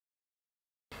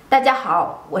大家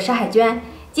好，我是海娟，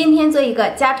今天做一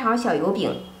个家常小油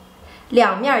饼，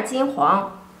两面金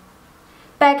黄，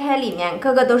掰开里面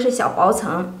个个都是小薄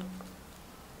层，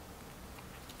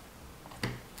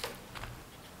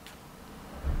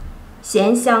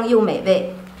咸香又美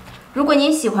味。如果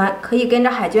您喜欢，可以跟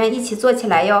着海娟一起做起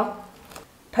来哟。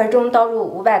盆中倒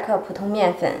入500克普通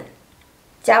面粉，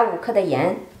加5克的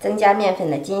盐，增加面粉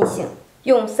的筋性。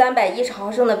用310毫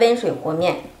升的温水和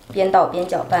面，边倒边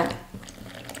搅拌。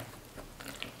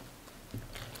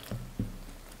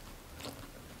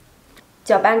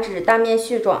搅拌至大面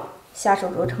絮状，下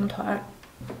手揉成团儿。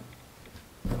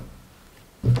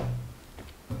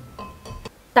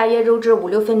大约揉至5、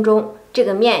6分钟，这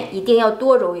个面一定要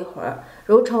多揉一会儿，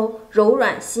揉成柔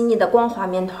软细腻的光滑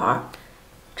面团儿。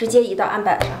直接移到案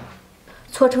板上，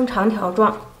搓成长条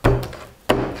状。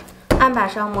案板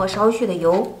上抹少许的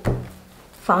油，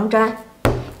防粘，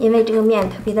因为这个面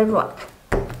特别的软。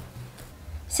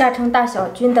下成大小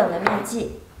均等的面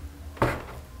剂。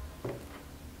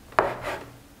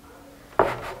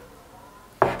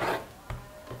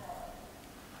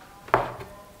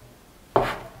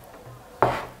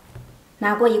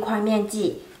拿过一块面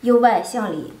剂，由外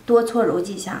向里多搓揉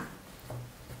几下，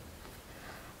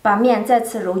把面再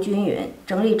次揉均匀，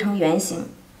整理成圆形。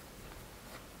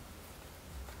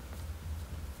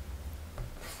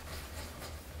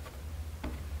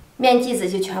面剂子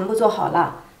就全部做好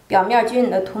了，表面均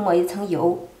匀的涂抹一层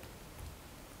油，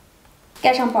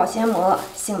盖上保鲜膜，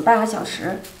醒半个小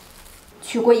时。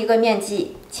取过一个面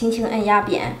剂，轻轻按压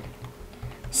扁，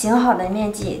醒好的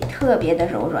面剂特别的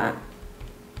柔软。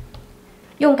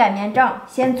用擀面杖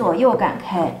先左右擀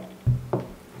开，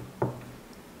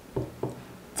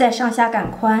再上下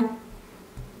擀宽，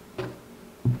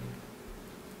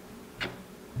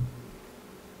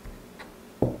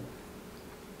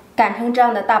擀成这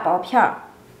样的大薄片儿。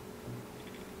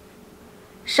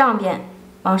上边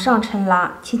往上抻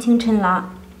拉，轻轻抻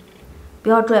拉，不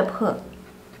要拽破；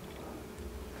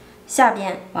下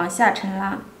边往下抻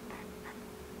拉，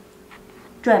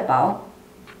拽薄。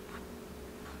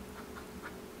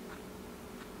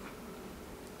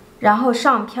然后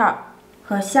上片儿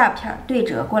和下片儿对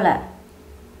折过来，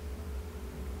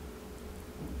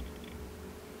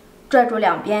拽住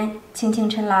两边，轻轻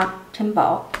抻拉，抻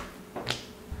薄，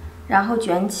然后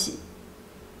卷起，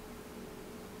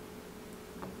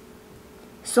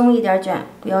松一点卷，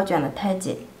不要卷得太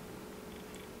紧。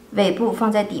尾部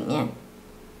放在底面，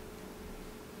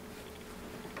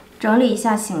整理一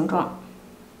下形状，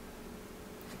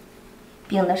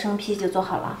饼的生坯就做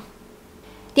好了。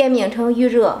电饼铛预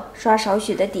热，刷少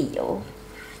许的底油，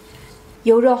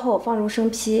油热后放入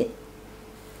生坯，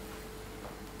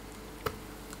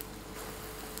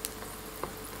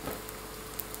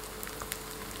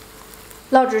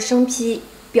烙至生坯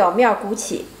表面鼓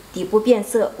起，底部变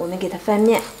色，我们给它翻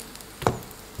面。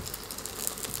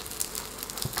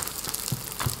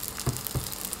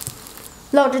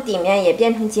烙至底面也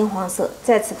变成金黄色，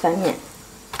再次翻面。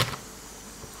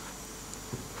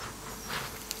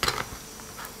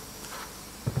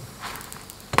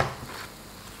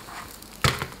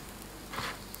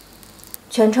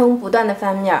全程不断的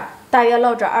翻面，大约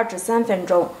烙至2至3分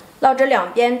钟，烙至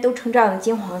两边都呈这样的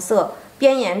金黄色，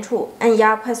边沿处按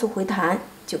压快速回弹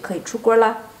就可以出锅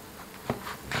了。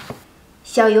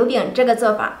小油饼这个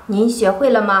做法您学会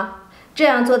了吗？这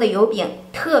样做的油饼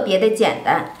特别的简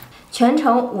单，全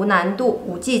程无难度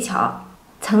无技巧，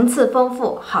层次丰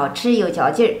富，好吃有嚼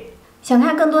劲儿。想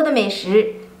看更多的美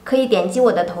食，可以点击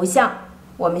我的头像。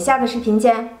我们下个视频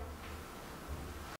见。